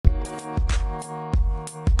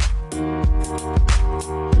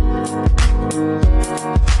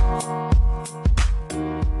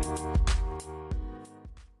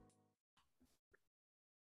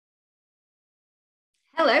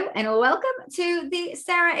and welcome to the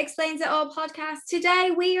Sarah Explains It All podcast.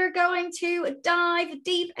 Today we are going to dive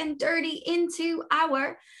deep and dirty into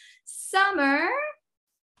our summer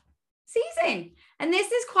season. And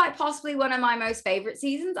this is quite possibly one of my most favorite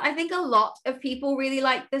seasons. I think a lot of people really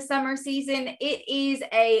like the summer season. It is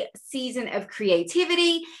a season of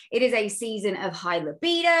creativity. It is a season of high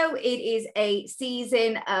libido. It is a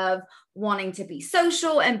season of wanting to be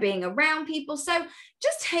social and being around people. So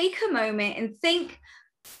just take a moment and think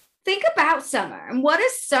about summer. And what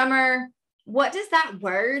does that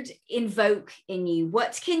word invoke in you?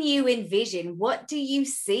 What can you envision? What do you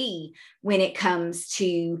see when it comes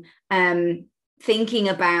to thinking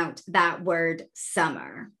about that word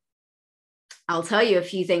summer? I'll tell you a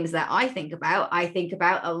few things that I think about. I think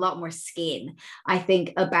about a lot more skin. I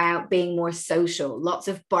think about being more social, lots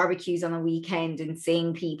of barbecues on the weekend and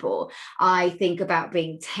seeing people. I think about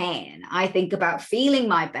being tan. I think about feeling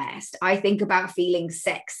my best. I think about feeling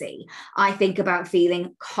sexy. I think about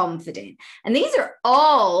feeling confident. And these are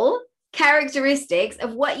all characteristics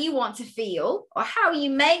of what you want to feel or how you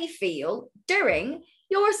may feel during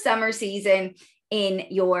your summer season in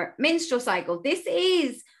your menstrual cycle. This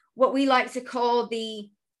is what we like to call the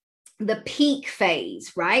peak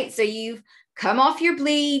phase, right? So you've come off your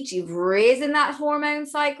bleed, you've risen that hormone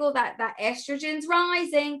cycle, that estrogen's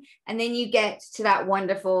rising, and then you get to that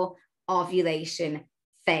wonderful ovulation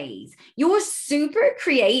phase. You're super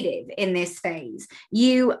creative in this phase.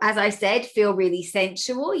 You, as I said, feel really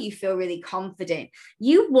sensual. You feel really confident.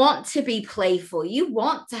 You want to be playful. You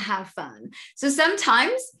want to have fun. So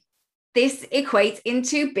sometimes this equates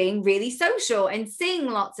into being really social and seeing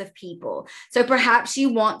lots of people. So perhaps you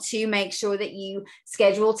want to make sure that you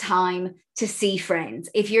schedule time to see friends.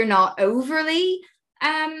 If you're not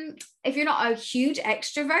if you're not a huge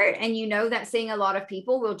extrovert and you know that seeing a lot of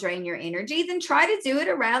people will drain your energy, then try to do it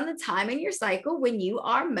around the time in your cycle when you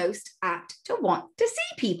are most apt to want to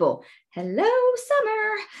see people. Hello,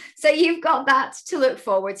 summer. So you've got that to look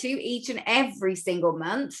forward to each and every single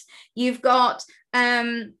month. You've got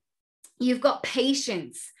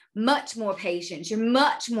patience, much more patience. You're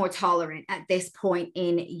much more tolerant at this point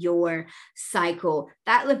in your cycle.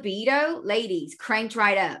 That libido, ladies, cranked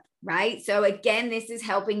right up, right? So again, this is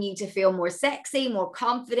helping you to feel more sexy, more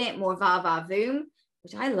confident, more va-va-voom,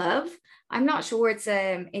 which I love. I'm not sure it's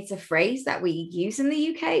a phrase that we use in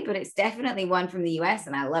the UK, but it's definitely one from the US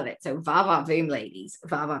and I love it. So va-va-voom, ladies,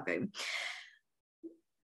 va-va-voom.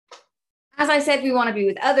 As I said, we want to be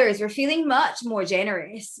with others. We're feeling much more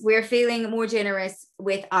generous. We're feeling more generous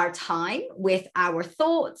with our time, with our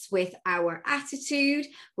thoughts, with our attitude.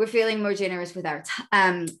 We're feeling more generous with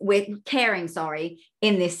with caring,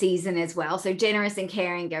 in this season as well. So generous and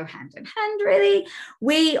caring go hand in hand, really.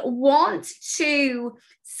 We want to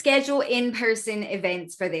schedule in-person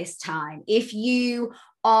events for this time. If you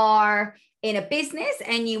are in a business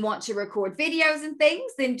and you want to record videos and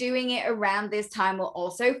things, then doing it around this time will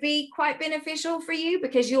also be quite beneficial for you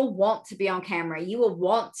because you'll want to be on camera. You will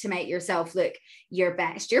want to make yourself look your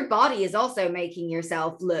best. Your body is also making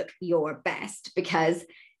yourself look your best because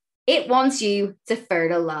it wants you to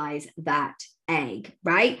fertilize that egg,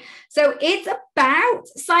 right? So it's about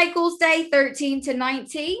cycles day 13 to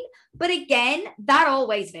 19. But again, that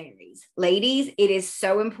always varies. Ladies, it is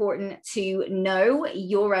so important to know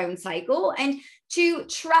your own cycle and to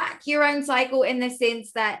track your own cycle in the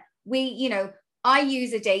sense that I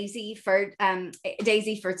use a Daisy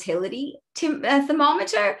fertility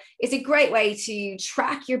thermometer. It's a great way to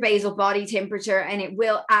track your basal body temperature, and it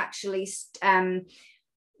will actually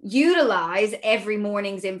utilize every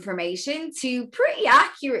morning's information to pretty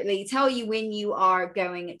accurately tell you when you are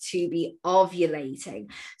going to be ovulating.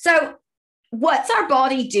 So what's our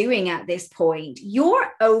body doing at this point?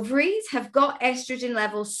 Your ovaries have got estrogen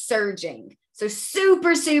levels surging, so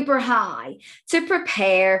super, super high, to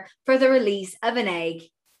prepare for the release of an egg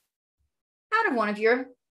out of one of your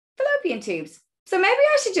fallopian tubes. So maybe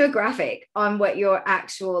I should do a graphic on what your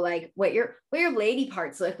actual, what your lady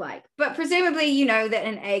parts look like. But presumably, you know that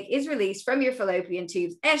an egg is released from your fallopian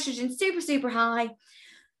tubes. Estrogen, super, super high.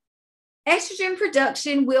 Estrogen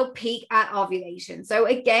production will peak at ovulation. So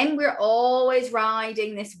again, we're always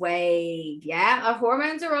riding this wave. Yeah, our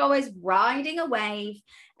hormones are always riding a wave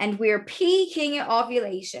and we're peaking at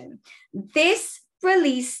ovulation. This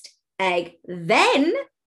released egg then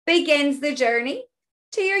begins the journey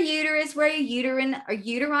to your uterus, where your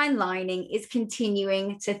uterine lining is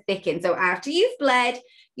continuing to thicken. So after you've bled,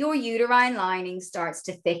 your uterine lining starts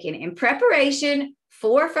to thicken in preparation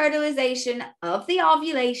for fertilization of the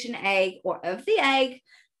ovulation egg or of the egg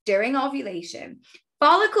during ovulation.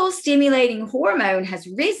 follicle stimulating hormone has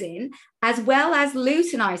risen, as well as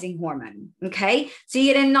luteinizing hormone. Okay, so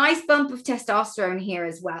you get a nice bump of testosterone here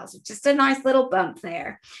as well. So just a nice little bump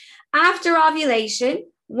there. After ovulation,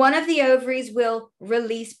 one of the ovaries will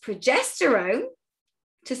release progesterone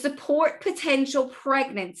to support potential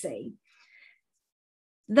pregnancy.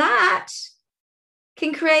 That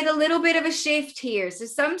can create a little bit of a shift here. So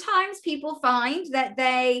sometimes people find that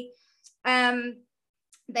they find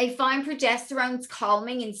progesterone's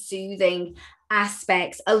calming and soothing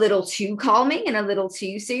aspects a little too calming and a little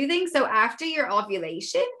too soothing. So after your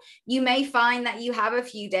ovulation, you may find that you have a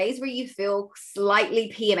few days where you feel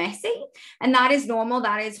slightly PMSy, and that is normal.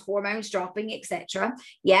 That is hormones dropping, etc.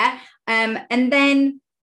 Yeah. And then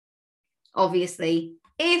obviously,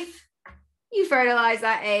 if you fertilize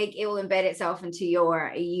that egg, it will embed itself into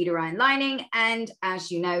your uterine lining. And as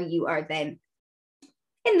you know, you are then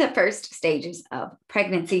in the first stages of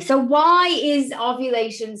pregnancy. So why is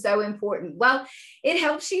ovulation so important? Well, it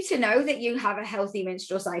helps you to know that you have a healthy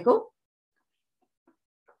menstrual cycle.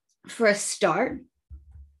 For a start,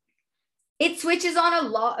 it switches on a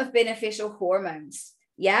lot of beneficial hormones.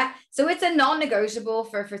 Yeah. So it's a non-negotiable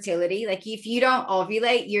for fertility. Like if you don't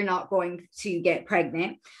ovulate, you're not going to get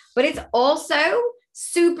pregnant. But it's also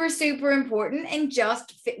super, super important in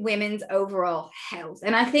just women's overall health.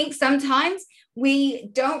 And I think sometimes we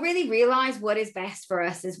don't really realize what is best for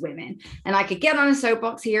us as women. And I could get on a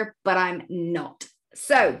soapbox here, but I'm not.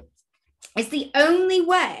 So it's the only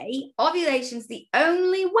way, ovulation's the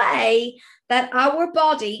only way that our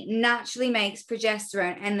body naturally makes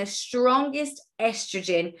progesterone and the strongest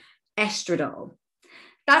estrogen, estradiol.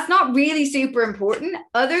 That's not really super important,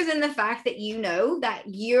 other than the fact that you know that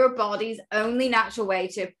your body's only natural way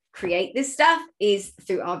to create this stuff is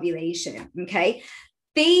through ovulation, okay?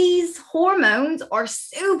 These hormones are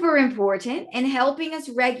super important in helping us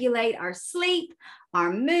regulate our sleep,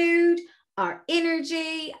 our mood, our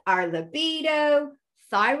energy, our libido,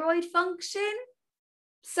 thyroid function.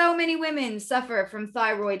 So many women suffer from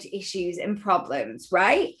thyroid issues and problems,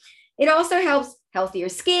 right? It also helps healthier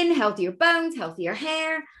skin, healthier bones, healthier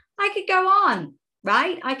hair. I could go on,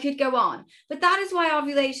 right? I could go on. But that is why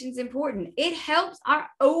ovulation is important. It helps our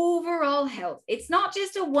overall health. It's not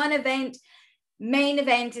just a one event. Main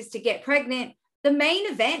event is to get pregnant. The main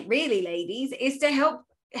event, really, ladies, is to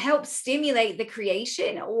help stimulate the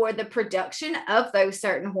creation or the production of those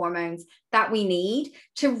certain hormones that we need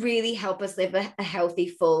to really help us live a healthy,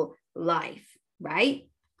 full life, right?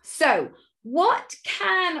 So what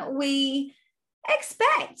can we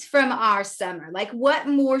expect from our summer? Like, what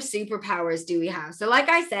more superpowers do we have? So like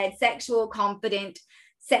I said, sexual, confident,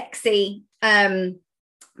 sexy,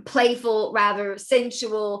 playful, rather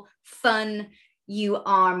sensual, fun. You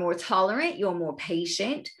are more tolerant, you're more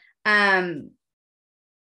patient. But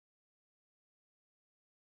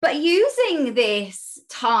using this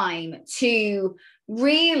time to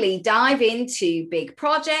really dive into big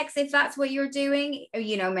projects, if that's what you're doing,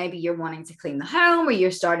 you know, maybe you're wanting to clean the home or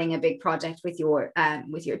you're starting a big project with your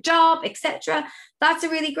job, etc. That's a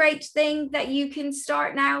really great thing that you can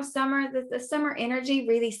start now. The summer energy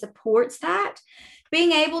really supports that.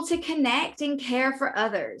 Being able to connect and care for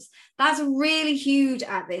others. That's really huge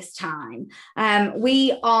at this time.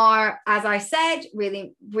 We are, as I said,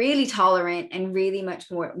 really, really tolerant and really much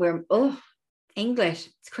more, English,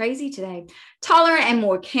 it's crazy today. Tolerant and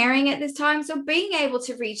more caring at this time. So being able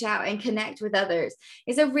to reach out and connect with others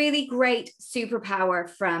is a really great superpower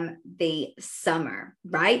from the summer,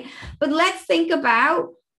 right? But let's think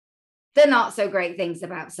about the not so great things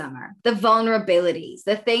about summer, the vulnerabilities,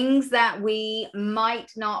 the things that we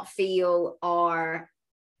might not feel are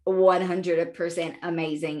 100%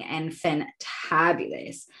 amazing and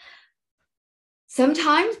fantabulous.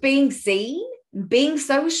 Sometimes being seen, being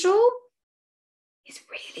social is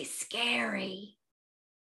really scary.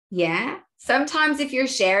 Yeah. Sometimes if you're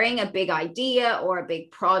sharing a big idea or a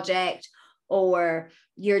big project, or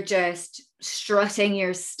you're just strutting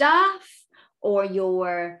your stuff, or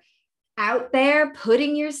you're out there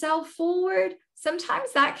putting yourself forward,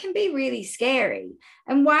 sometimes that can be really scary.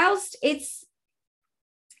 And whilst it's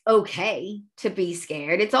okay to be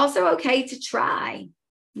scared, it's also okay to try.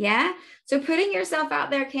 Yeah. So putting yourself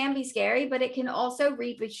out there can be scary, but it can also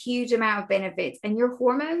reap a huge amount of benefits. And your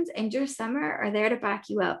hormones and your summer are there to back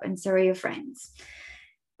you up, and so are your friends.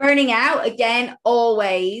 Burning out, again,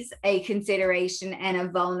 always a consideration and a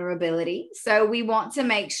vulnerability. So we want to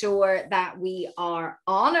make sure that we are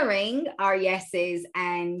honoring our yeses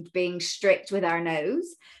and being strict with our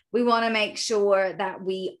nos. We want to make sure that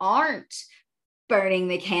we aren't burning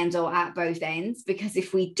the candle at both ends, because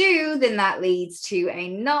if we do, then that leads to a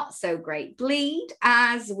not so great bleed,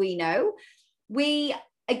 as we know.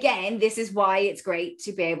 again, this is why it's great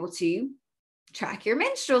to be able to track your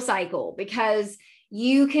menstrual cycle, because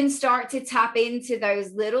you can start to tap into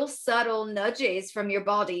those little subtle nudges from your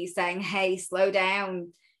body saying, hey, slow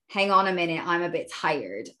down, hang on a minute, I'm a bit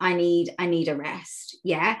tired, I need a rest.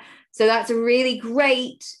 Yeah, so that's a really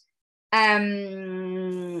great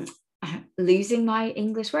losing my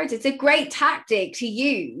English words, it's a great tactic to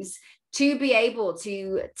use to be able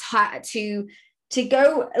to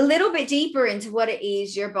go a little bit deeper into what it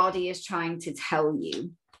is your body is trying to tell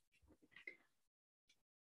you.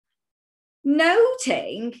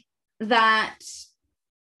 Noting that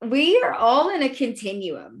we are all in a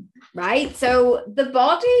continuum, right? So the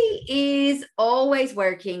body is always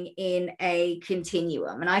working in a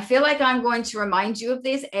continuum. And I feel like I'm going to remind you of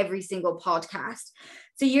this every single podcast.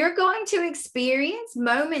 So you're going to experience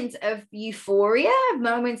moments of euphoria,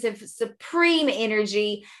 moments of supreme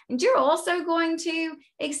energy, and you're also going to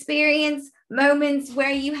experience moments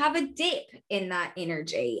where you have a dip in that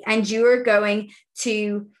energy and you're going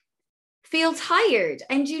to feel tired,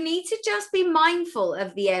 and you need to just be mindful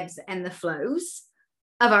of the ebbs and the flows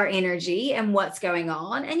of our energy and what's going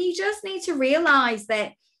on. And you just need to realize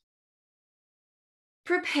that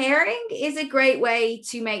preparing is a great way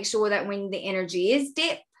to make sure that when the energy is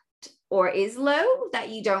dipped or is low, that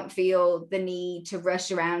you don't feel the need to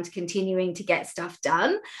rush around continuing to get stuff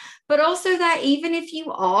done. But also that even if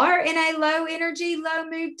you are in a low energy, low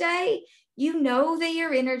mood day, you know that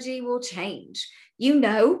your energy will change. You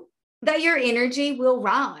know that your energy will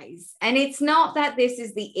rise. And it's not that this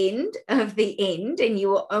is the end of the end and you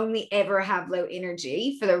will only ever have low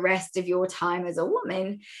energy for the rest of your time as a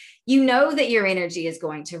woman. You know that your energy is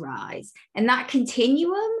going to rise. And that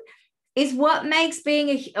continuum is what makes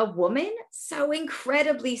being a woman so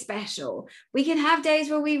incredibly special. We can have days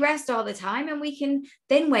where we rest all the time and we can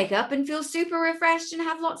then wake up and feel super refreshed and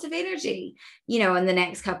have lots of energy, you know, in the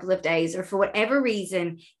next couple of days, or for whatever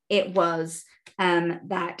reason it was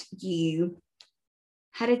that you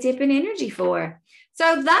had a dip in energy for.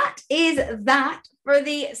 So that is that for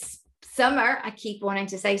the summer. I keep wanting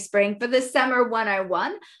to say spring, for the summer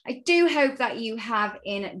 101. I do hope that you have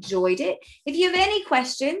enjoyed it. If you have any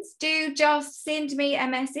questions, do just send me a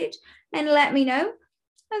message and let me know.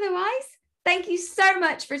 Otherwise, thank you so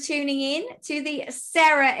much for tuning in to the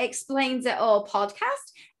Sarah Explains It All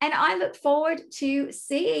podcast. And I look forward to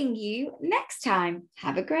seeing you next time.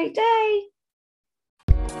 Have a great day.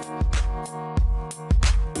 Thank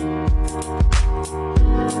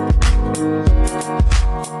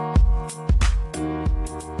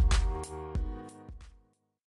you.